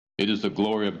It is the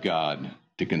glory of God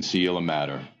to conceal a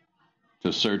matter.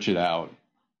 To search it out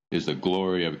is the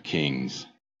glory of kings.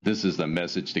 This is the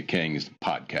Message to Kings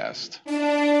podcast.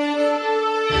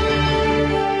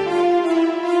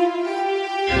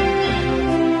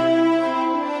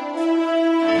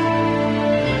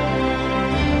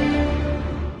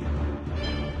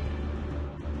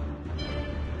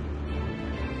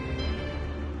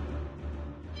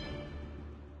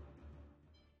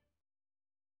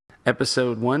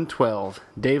 Episode 112,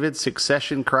 David's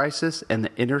Succession Crisis and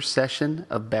the Intercession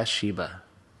of Bathsheba.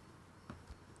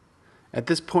 At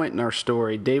this point in our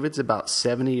story, David's about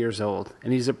 70 years old,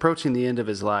 and he's approaching the end of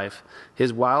his life.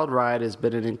 His wild ride has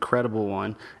been an incredible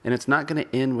one, and it's not going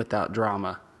to end without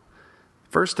drama.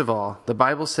 First of all, the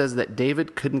Bible says that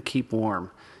David couldn't keep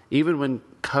warm, even when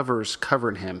covers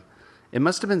covered him. It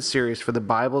must have been serious for the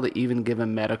Bible to even give a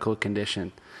medical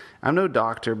condition. I'm no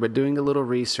doctor, but doing a little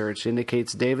research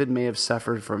indicates David may have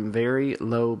suffered from very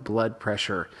low blood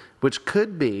pressure, which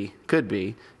could be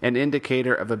an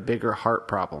indicator of a bigger heart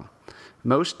problem.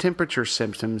 Most temperature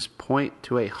symptoms point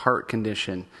to a heart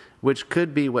condition, which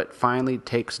could be what finally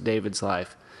takes David's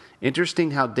life.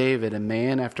 Interesting how David, a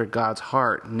man after God's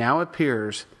heart, now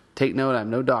appears, take note, I'm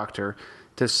no doctor,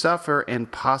 to suffer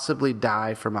and possibly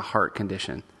die from a heart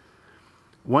condition.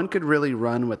 One could really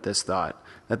run with this thought,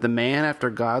 that the man after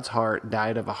God's heart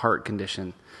died of a heart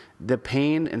condition. The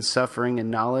pain and suffering and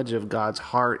knowledge of God's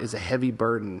heart is a heavy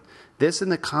burden. This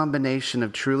and the combination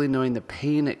of truly knowing the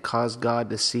pain it caused God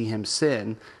to see him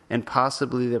sin, and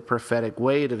possibly the prophetic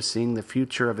weight of seeing the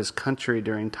future of his country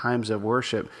during times of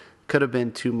worship, could have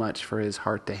been too much for his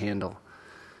heart to handle.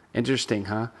 Interesting,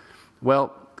 huh?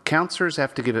 Well, counselors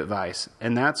have to give advice,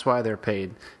 and that's why they're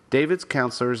paid. David's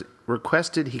counselors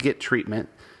requested he get treatment,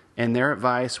 and their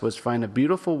advice was find a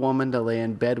beautiful woman to lay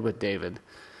in bed with David.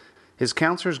 His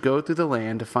counselors go through the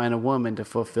land to find a woman to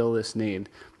fulfill this need.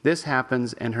 This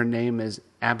happens, and her name is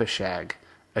Abishag,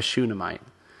 a Shunammite.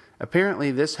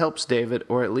 Apparently, this helps David,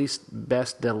 or at least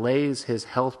best delays his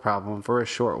health problem for a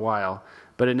short while,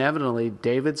 but inevitably,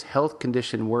 David's health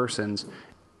condition worsens,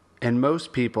 and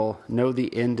most people know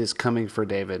the end is coming for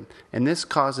David, and this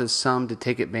causes some to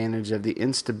take advantage of the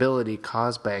instability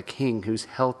caused by a king whose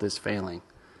health is failing.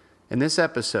 In this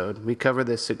episode, we cover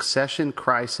the succession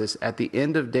crisis at the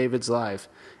end of David's life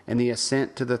and the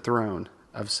ascent to the throne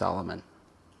of Solomon.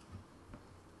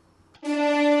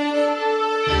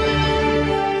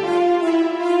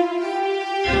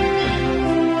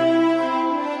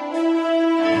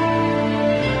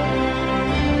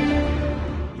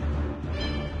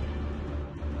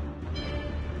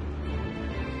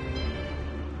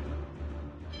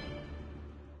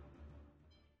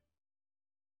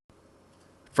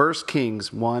 First Kings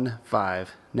 1:5.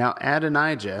 Now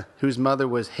Adonijah, whose mother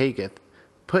was Haggith,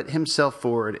 put himself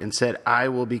forward and said, I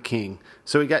will be king.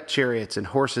 So he got chariots and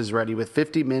horses ready with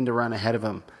 50 men to run ahead of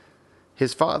him.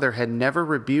 His father had never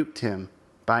rebuked him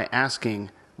by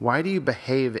asking, why do you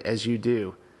behave as you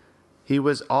do? He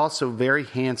was also very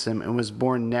handsome and was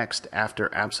born next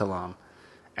after Absalom.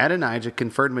 Adonijah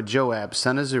conferred with Joab,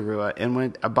 son of Zeruiah, and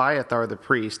with Abiathar the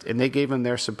priest, and they gave him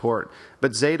their support.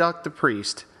 But Zadok the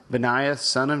priest, Benaiah,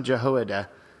 son of Jehoiada,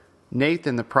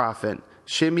 Nathan the prophet,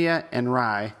 Shimei and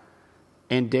Rai,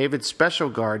 and David's special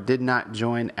guard did not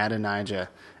join Adonijah.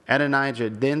 Adonijah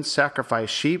then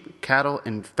sacrificed sheep, cattle,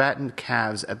 and fattened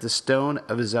calves at the stone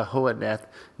of Zehoadeth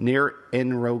near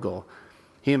En-Rogel.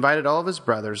 He invited all of his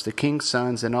brothers, the king's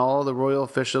sons, and all the royal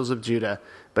officials of Judah,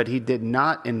 but he did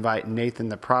not invite Nathan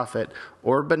the prophet,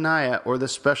 or Benaiah, or the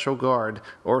special guard,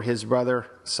 or his brother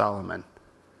Solomon.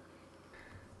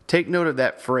 Take note of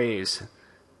that phrase.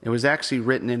 It was actually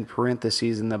written in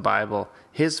parentheses in the Bible.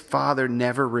 His father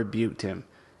never rebuked him.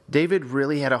 David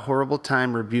really had a horrible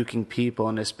time rebuking people,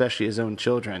 and especially his own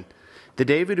children. The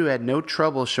David who had no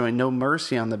trouble showing no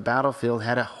mercy on the battlefield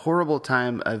had a horrible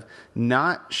time of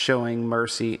not showing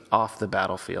mercy off the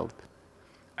battlefield.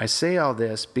 I say all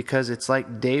this because it's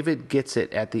like David gets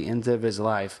it at the end of his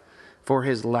life. For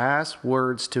his last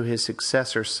words to his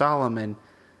successor Solomon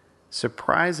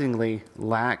surprisingly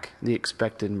lack the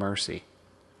expected mercy.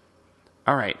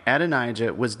 All right,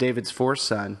 Adonijah was David's fourth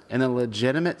son and a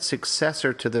legitimate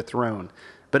successor to the throne,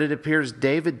 but it appears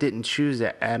David didn't choose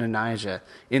Adonijah.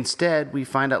 Instead, we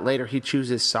find out later he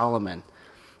chooses Solomon.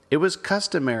 It was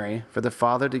customary for the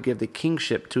father to give the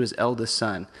kingship to his eldest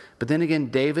son, but then again,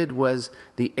 David was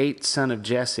the eighth son of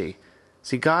Jesse.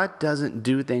 See, God doesn't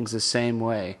do things the same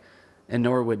way, and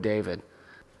nor would David.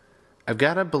 I've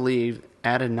got to believe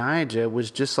Adonijah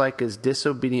was just like his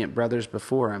disobedient brothers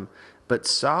before him, but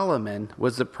Solomon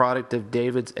was the product of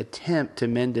David's attempt to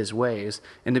mend his ways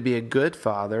and to be a good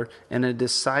father and a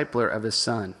discipler of his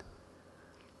son.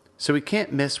 So we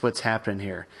can't miss what's happening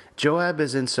here. Joab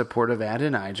is in support of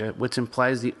Adonijah, which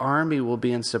implies the army will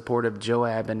be in support of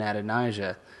Joab and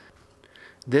Adonijah.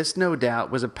 This, no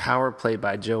doubt, was a power play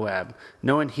by Joab,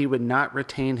 knowing he would not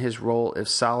retain his role if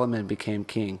Solomon became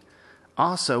king.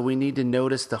 Also, we need to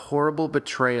notice the horrible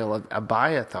betrayal of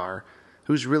Abiathar,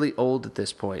 who's really old at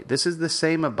this point. This is the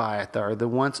same Abiathar, the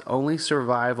once only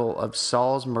survival of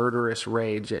Saul's murderous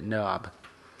rage at Nob.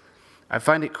 I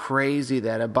find it crazy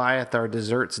that Abiathar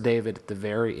deserts David at the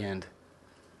very end.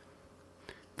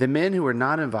 The men who were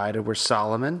not invited were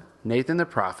Solomon, Nathan the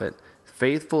prophet,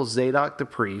 faithful Zadok the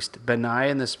priest,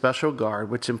 Benaiah and the special guard,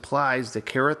 which implies the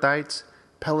Kerethites,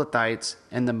 Pelethites,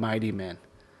 and the mighty men.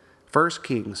 1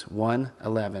 Kings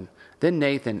 1:11. Then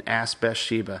Nathan asked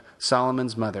Bathsheba,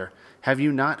 Solomon's mother, "Have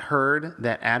you not heard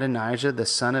that Adonijah the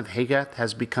son of Haggith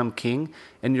has become king,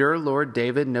 and your lord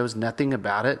David knows nothing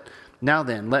about it? Now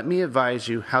then, let me advise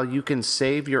you how you can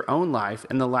save your own life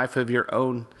and the life of your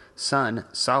own son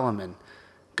Solomon.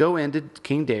 Go in to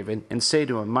King David and say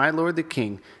to him, 'My lord the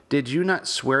king, did you not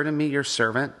swear to me your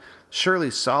servant?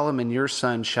 Surely Solomon your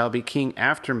son shall be king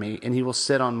after me, and he will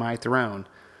sit on my throne.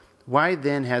 Why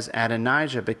then has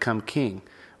Adonijah become king?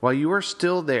 While you are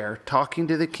still there talking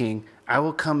to the king, I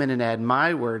will come in and add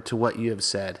my word to what you have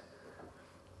said.'"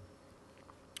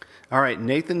 All right,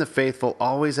 Nathan the Faithful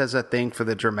always has a thing for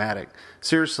the dramatic.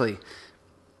 Seriously,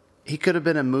 he could have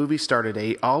been a movie star today.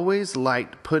 He always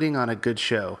liked putting on a good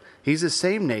show. He's the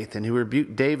same Nathan who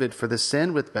rebuked David for the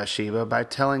sin with Bathsheba by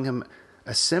telling him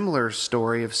a similar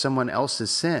story of someone else's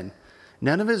sin.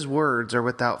 None of his words are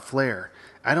without flair.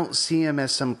 I don't see him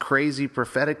as some crazy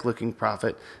prophetic-looking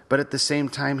prophet, but at the same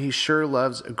time, he sure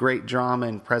loves a great drama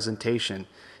and presentation.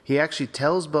 He actually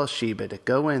tells Bathsheba to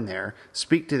go in there,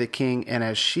 speak to the king, and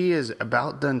as she is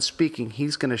about done speaking,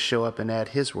 he's going to show up and add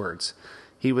his words.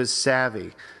 He was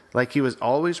savvy, like he was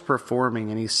always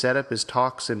performing, and he set up his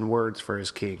talks and words for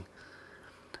his king.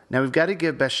 Now we've got to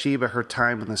give Bathsheba her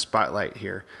time in the spotlight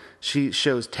here. She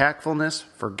shows tactfulness,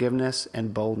 forgiveness,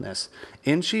 and boldness.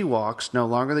 In she walks, no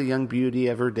longer the young beauty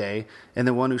of her day and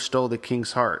the one who stole the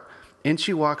king's heart. In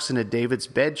she walks into David's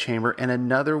bedchamber, and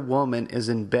another woman is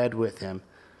in bed with him.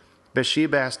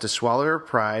 Bathsheba has to swallow her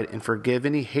pride and forgive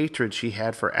any hatred she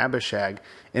had for Abishag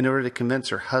in order to convince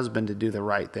her husband to do the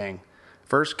right thing.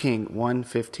 1 Kings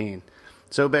 1:15.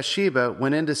 So Bathsheba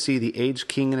went in to see the aged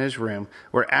king in his room,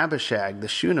 where Abishag the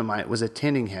Shunammite was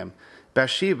attending him.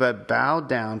 Bathsheba bowed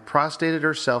down, prostrated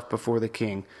herself before the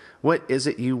king. "What is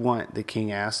it you want?" the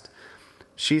king asked.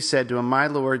 She said to him, "My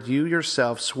lord, you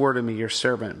yourself swore to me, your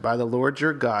servant, by the Lord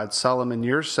your God, Solomon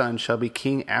your son shall be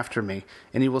king after me,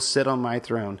 and he will sit on my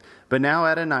throne. But now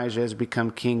Adonijah has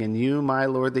become king, and you, my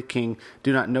lord the king,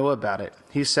 do not know about it.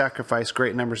 He sacrificed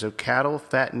great numbers of cattle,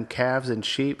 fattened calves, and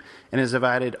sheep, and has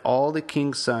invited all the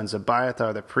king's sons,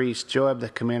 Abiathar the priest, Joab the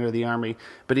commander of the army,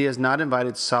 but he has not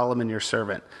invited Solomon your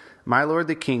servant. My lord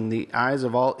the king, the eyes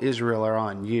of all Israel are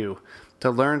on you, to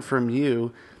learn from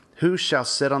you who shall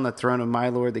sit on the throne of my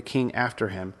lord the king after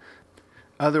him.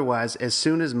 Otherwise, as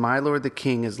soon as my lord the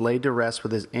king is laid to rest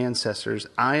with his ancestors,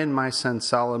 I and my son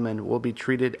Solomon will be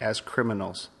treated as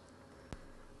criminals."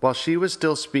 While she was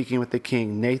still speaking with the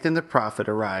king, Nathan the prophet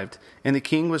arrived, and the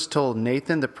king was told,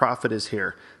 "Nathan the prophet is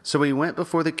here." So he went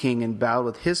before the king and bowed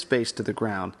with his face to the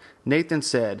ground. Nathan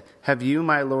said, "Have you,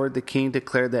 my lord the king,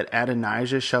 declared that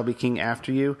Adonijah shall be king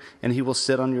after you, and he will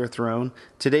sit on your throne?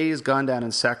 Today he has gone down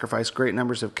and sacrificed great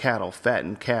numbers of cattle,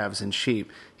 fattened calves, and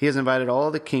sheep. He has invited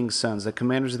all the king's sons, the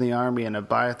commanders of the army, and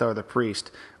Abiathar the priest.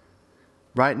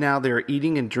 Right now they are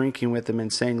eating and drinking with him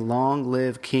and saying, 'Long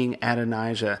live King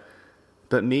Adonijah.'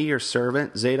 But me, your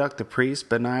servant, Zadok the priest,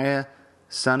 Benaiah,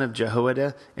 son of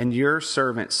Jehoiada, and your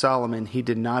servant Solomon he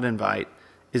did not invite.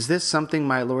 Is this something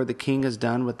my lord the king has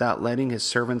done without letting his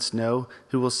servants know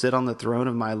who will sit on the throne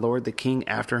of my lord the king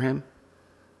after him?"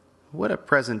 What a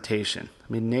presentation.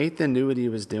 I mean, Nathan knew what he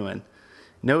was doing.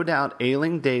 No doubt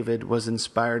ailing David was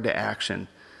inspired to action.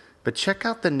 But check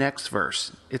out the next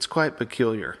verse. It's quite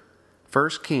peculiar.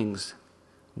 1 Kings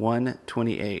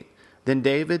 1:28. Then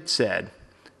David said,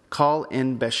 "Call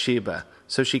in Bathsheba."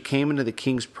 So she came into the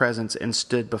king's presence and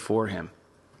stood before him.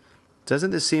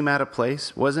 Doesn't this seem out of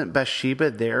place? Wasn't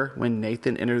Bathsheba there when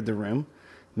Nathan entered the room?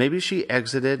 Maybe she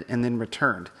exited and then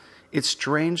returned. It's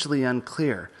strangely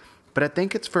unclear, but I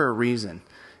think it's for a reason.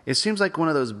 It seems like one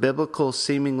of those biblical,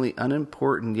 seemingly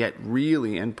unimportant yet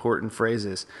really important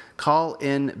phrases. Call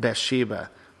in Bathsheba.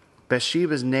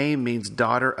 Bathsheba's name means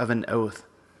daughter of an oath.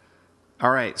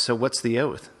 All right, so what's the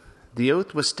oath? The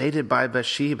oath was stated by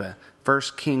Bathsheba,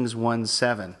 1 Kings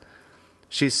 1:7.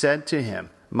 She said to him,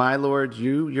 "My lord,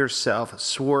 you yourself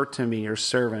swore to me, your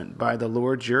servant, by the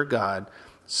Lord your God,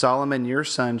 Solomon your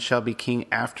son shall be king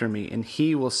after me, and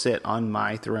he will sit on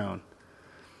my throne.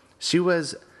 She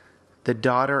was the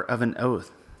daughter of an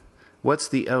oath. What's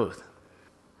the oath?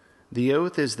 The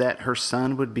oath is that her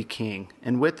son would be king,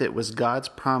 and with it was God's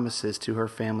promises to her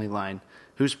family line,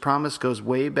 whose promise goes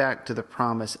way back to the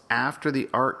promise after the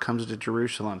ark comes to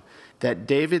Jerusalem, that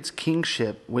David's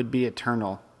kingship would be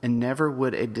eternal, and never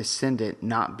would a descendant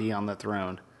not be on the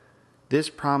throne. This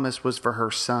promise was for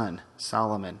her son,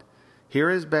 Solomon. Here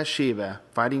is Bathsheba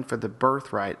fighting for the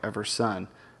birthright of her son.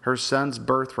 Her son's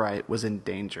birthright was in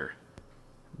danger.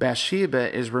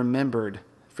 Bathsheba is remembered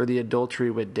for the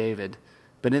adultery with David,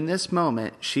 but in this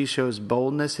moment she shows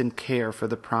boldness and care for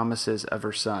the promises of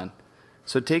her son.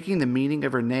 So taking the meaning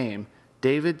of her name,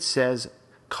 David says,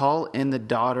 call in the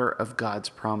daughter of God's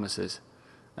promises.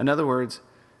 In other words,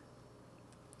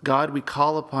 God, we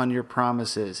call upon your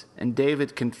promises, and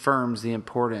David confirms the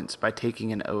importance by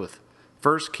taking an oath.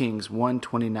 1 Kings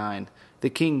 1:29. The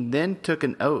king then took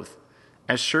an oath,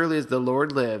 as surely as the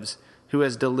Lord lives, who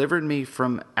has delivered me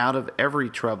from out of every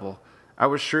trouble, I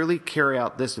will surely carry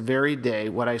out this very day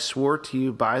what I swore to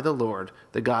you by the Lord,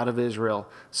 the God of Israel.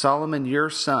 Solomon your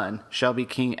son shall be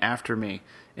king after me,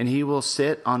 and he will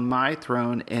sit on my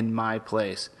throne in my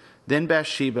place. Then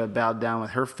Bathsheba bowed down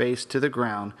with her face to the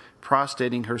ground,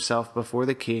 prostrating herself before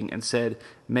the king, and said,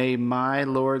 May my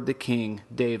lord the king,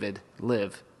 David,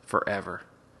 live forever.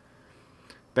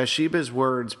 Bathsheba's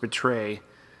words betray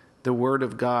the word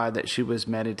of God that she was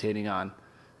meditating on.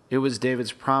 It was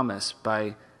David's promise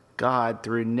by God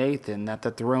through Nathan that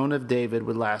the throne of David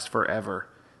would last forever.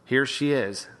 Here she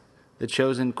is, the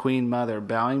chosen queen mother,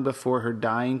 bowing before her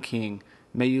dying king.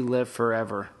 May you live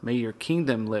forever. May your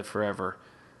kingdom live forever.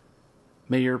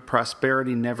 May your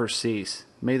prosperity never cease.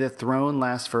 May the throne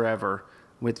last forever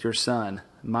with your son,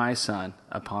 my son,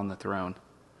 upon the throne.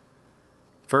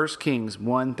 1 Kings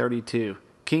 1:32.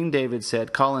 King David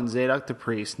said, Call in Zadok the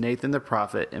priest, Nathan the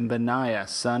prophet, and Benaiah,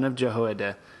 son of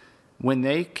Jehoiada. When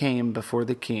they came before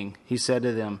the king, he said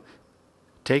to them,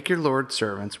 Take your Lord's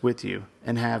servants with you,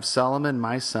 and have Solomon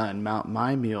my son mount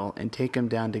my mule, and take him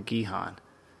down to Gihon.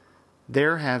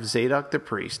 There have Zadok the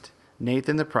priest,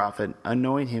 Nathan the prophet,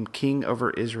 anoint him king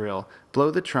over Israel,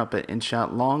 blow the trumpet, and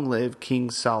shout, Long live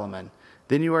King Solomon.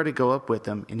 Then you are to go up with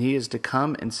him, and he is to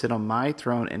come and sit on my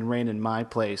throne and reign in my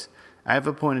place. I have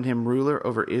appointed him ruler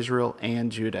over Israel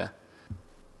and Judah.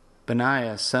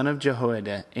 Benaiah, son of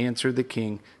Jehoiada, answered the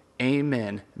king,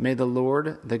 Amen. May the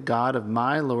Lord, the God of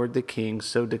my lord the king,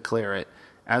 so declare it.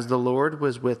 As the Lord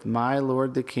was with my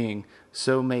lord the king,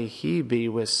 so may he be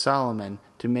with Solomon,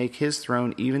 to make his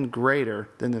throne even greater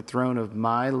than the throne of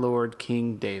my lord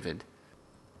King David.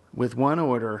 With one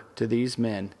order to these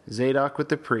men, Zadok with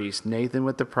the priests, Nathan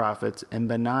with the prophets, and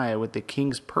Benaiah with the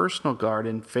king's personal guard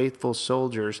and faithful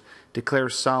soldiers, declare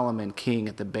Solomon king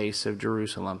at the base of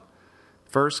Jerusalem.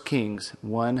 1 Kings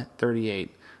 1:38.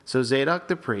 So Zadok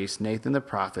the priest, Nathan the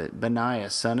prophet, Benaiah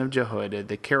son of Jehoiada,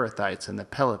 the Kerethites and the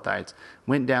Pelethites,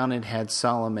 went down and had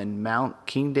Solomon mount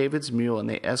King David's mule, and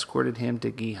they escorted him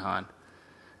to Gihon.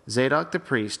 Zadok the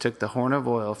priest took the horn of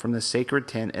oil from the sacred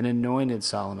tent and anointed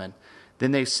Solomon.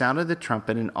 Then they sounded the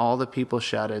trumpet, and all the people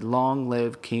shouted, Long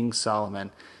live King Solomon!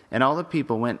 And all the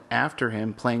people went after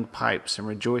him, playing pipes and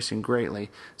rejoicing greatly,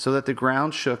 so that the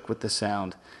ground shook with the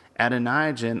sound.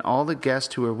 Adonijah and all the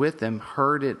guests who were with them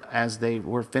heard it as they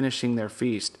were finishing their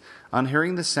feast. On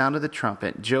hearing the sound of the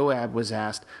trumpet, Joab was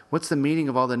asked, What's the meaning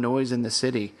of all the noise in the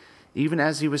city? Even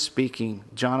as he was speaking,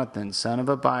 Jonathan, son of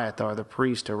Abiathar, the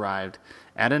priest, arrived.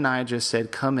 Adonijah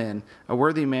said, Come in. A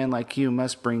worthy man like you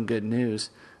must bring good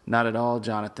news. Not at all,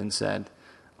 Jonathan said.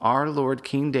 Our Lord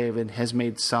King David has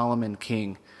made Solomon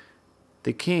king.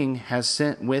 The king has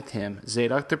sent with him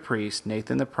Zadok the priest,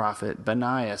 Nathan the prophet,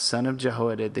 Benaiah son of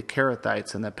Jehoiada, the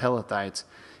Kerethites and the Pelethites,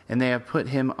 and they have put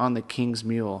him on the king's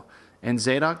mule. And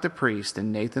Zadok the priest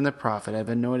and Nathan the prophet have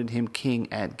anointed him king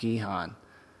at Gihon.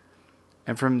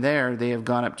 And from there they have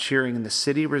gone up cheering, and the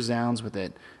city resounds with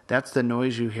it. That's the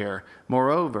noise you hear.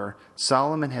 Moreover,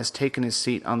 Solomon has taken his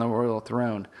seat on the royal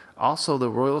throne. Also the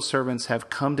royal servants have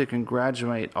come to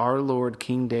congratulate our Lord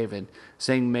King David,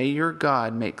 saying, May your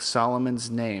God make Solomon's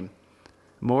name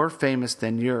more famous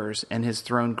than yours, and his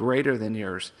throne greater than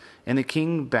yours. And the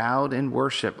king bowed in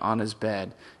worship on his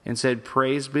bed, and said,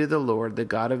 Praise be the Lord, the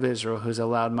God of Israel, who has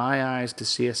allowed my eyes to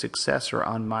see a successor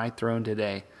on my throne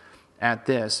today. At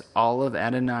this, all of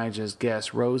Adonijah's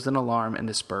guests rose in alarm and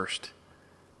dispersed.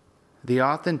 The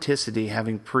authenticity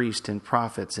having priests and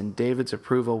prophets and David's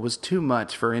approval was too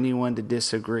much for anyone to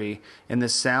disagree, and the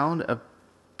sound of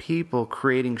people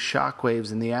creating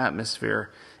shockwaves in the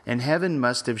atmosphere, and heaven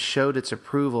must have showed its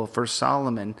approval for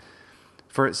Solomon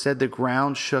for it said the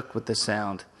ground shook with the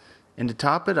sound. And to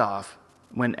top it off,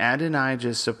 when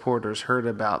Adonijah's supporters heard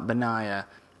about Benaiah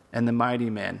and the mighty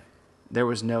men, there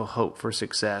was no hope for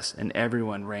success, and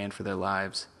everyone ran for their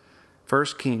lives.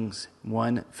 1 Kings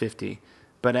 1:50.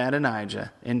 But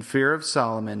Adonijah, in fear of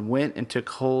Solomon, went and took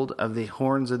hold of the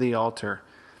horns of the altar.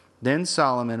 Then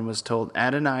Solomon was told,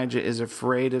 Adonijah is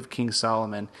afraid of King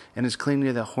Solomon and is clinging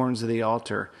to the horns of the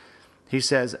altar. He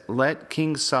says, let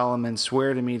King Solomon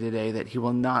swear to me today that he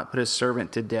will not put a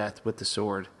servant to death with the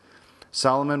sword.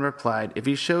 Solomon replied, if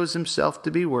he shows himself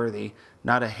to be worthy,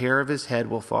 not a hair of his head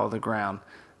will fall to the ground.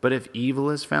 But if evil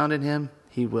is found in him,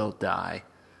 he will die.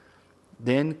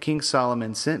 Then King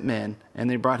Solomon sent men, and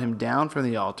they brought him down from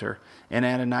the altar. And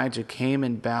Adonijah came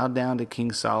and bowed down to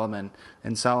King Solomon.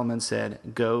 And Solomon said,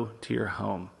 go to your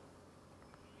home.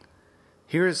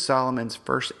 Here is Solomon's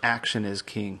first action as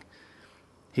king.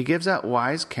 He gives out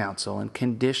wise counsel and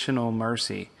conditional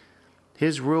mercy.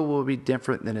 His rule will be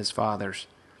different than his father's.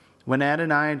 When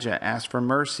Adonijah asks for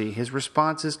mercy, his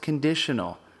response is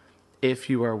conditional.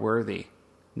 If you are worthy,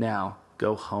 now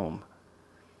go home.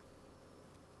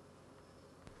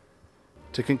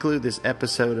 To conclude this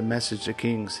episode of Message to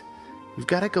Kings, we've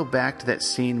got to go back to that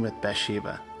scene with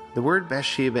Bathsheba. The word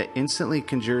Bathsheba instantly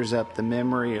conjures up the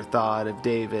memory or thought of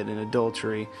David and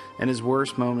adultery and his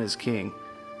worst moment as king.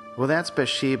 Well, that's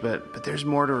Bathsheba, but there's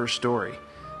more to her story.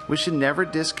 We should never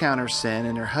discount her sin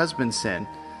and her husband's sin.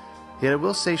 Yet I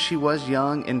will say she was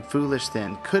young and foolish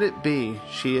then. Could it be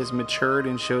she has matured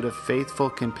and showed a faithful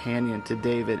companion to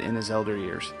David in his elder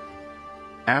years?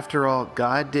 After all,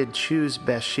 God did choose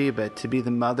Bathsheba to be the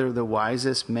mother of the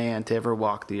wisest man to ever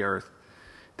walk the earth.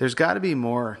 There's got to be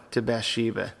more to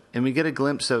Bathsheba, and we get a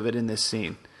glimpse of it in this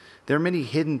scene. There are many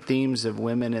hidden themes of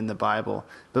women in the Bible,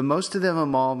 but most of them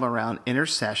evolve around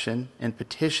intercession and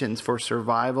petitions for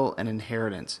survival and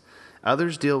inheritance.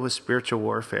 Others deal with spiritual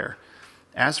warfare.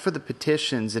 As for the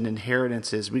petitions and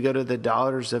inheritances, we go to the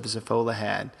daughters of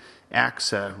Zepholahed,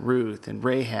 Achsah, Ruth, and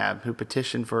Rahab, who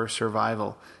petitioned for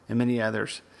survival, and many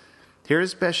others. Here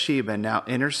is Bathsheba now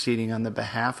interceding on the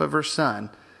behalf of her son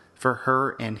for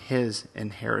her and his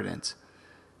inheritance.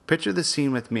 Picture the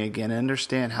scene with me again and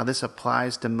understand how this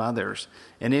applies to mothers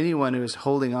and anyone who is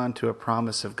holding on to a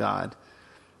promise of God.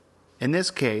 In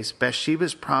this case,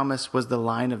 Bathsheba's promise was the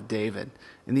line of David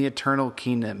in the eternal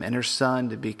kingdom and her son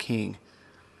to be king.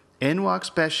 In walks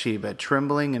Bathsheba,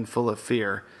 trembling and full of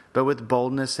fear, but with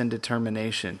boldness and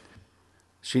determination.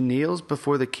 She kneels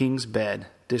before the king's bed,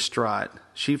 distraught.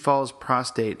 She falls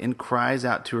prostrate and cries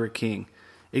out to her king,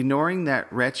 ignoring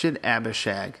that wretched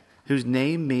Abishag, whose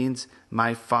name means,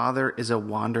 my father is a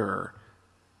wanderer,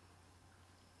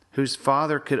 whose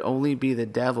father could only be the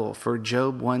devil, for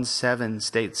Job 1:7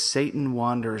 states Satan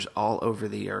wanders all over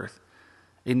the earth.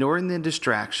 Ignoring the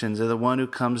distractions of the one who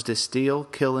comes to steal,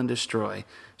 kill, and destroy,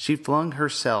 she flung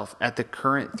herself at the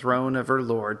current throne of her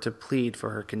Lord to plead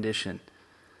for her condition.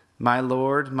 My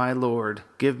Lord,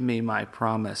 give me my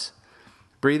promise.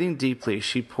 Breathing deeply,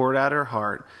 she poured out her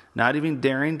heart, not even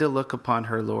daring to look upon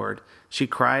her Lord. She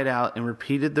cried out and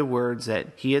repeated the words that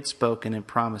he had spoken and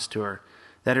promised to her,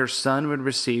 that her son would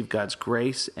receive God's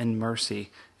grace and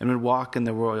mercy and would walk in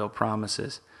the royal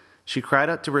promises. She cried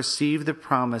out to receive the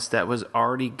promise that was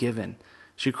already given.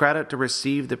 She cried out to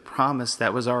receive the promise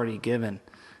that was already given.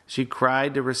 She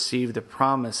cried to receive the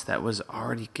promise that was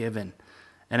already given.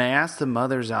 And I ask the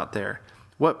mothers out there,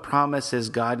 what promise has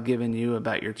God given you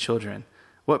about your children?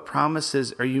 What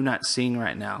promises are you not seeing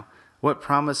right now? What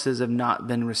promises have not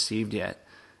been received yet?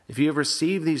 If you have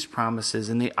received these promises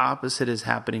and the opposite is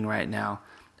happening right now,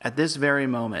 at this very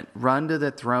moment, run to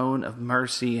the throne of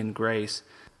mercy and grace.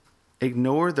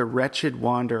 Ignore the wretched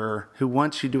wanderer who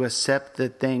wants you to accept the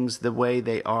things the way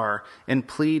they are and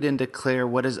plead and declare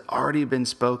what has already been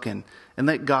spoken, and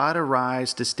let God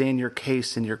arise to stand your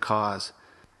case and your cause.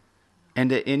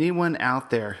 And to anyone out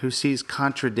there who sees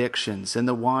contradictions and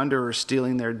the wanderer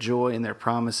stealing their joy and their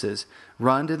promises,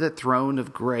 run to the throne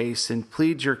of grace and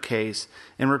plead your case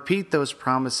and repeat those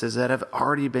promises that have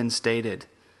already been stated.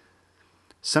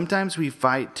 Sometimes we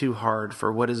fight too hard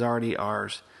for what is already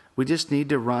ours. We just need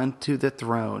to run to the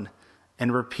throne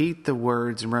and repeat the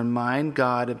words and remind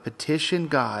God and petition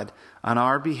God on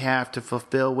our behalf to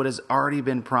fulfill what has already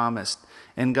been promised.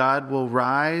 And God will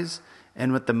rise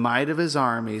and with the might of his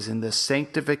armies and the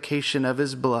sanctification of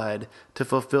his blood to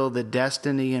fulfill the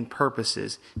destiny and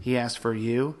purposes he has for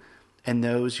you and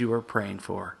those you are praying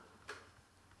for.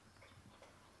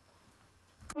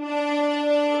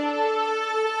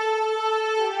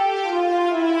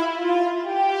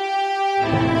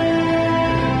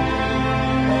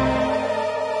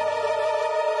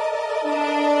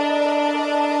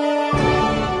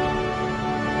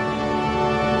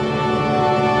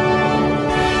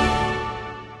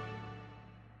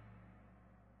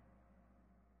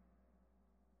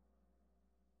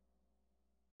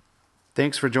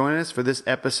 Thanks for joining us for this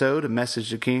episode of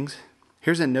Message to Kings.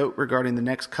 Here's a note regarding the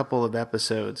next couple of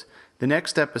episodes. The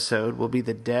next episode will be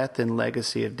the death and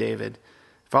legacy of David.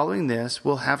 Following this,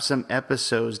 we'll have some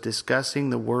episodes discussing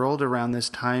the world around this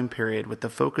time period with the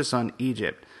focus on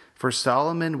Egypt, for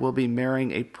Solomon will be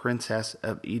marrying a princess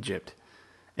of Egypt.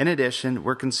 In addition,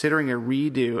 we're considering a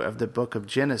redo of the book of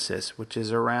Genesis, which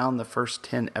is around the first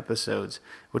 10 episodes,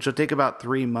 which will take about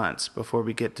 3 months before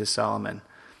we get to Solomon.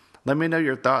 Let me know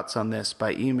your thoughts on this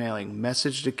by emailing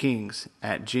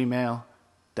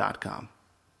messagetokings@gmail.com.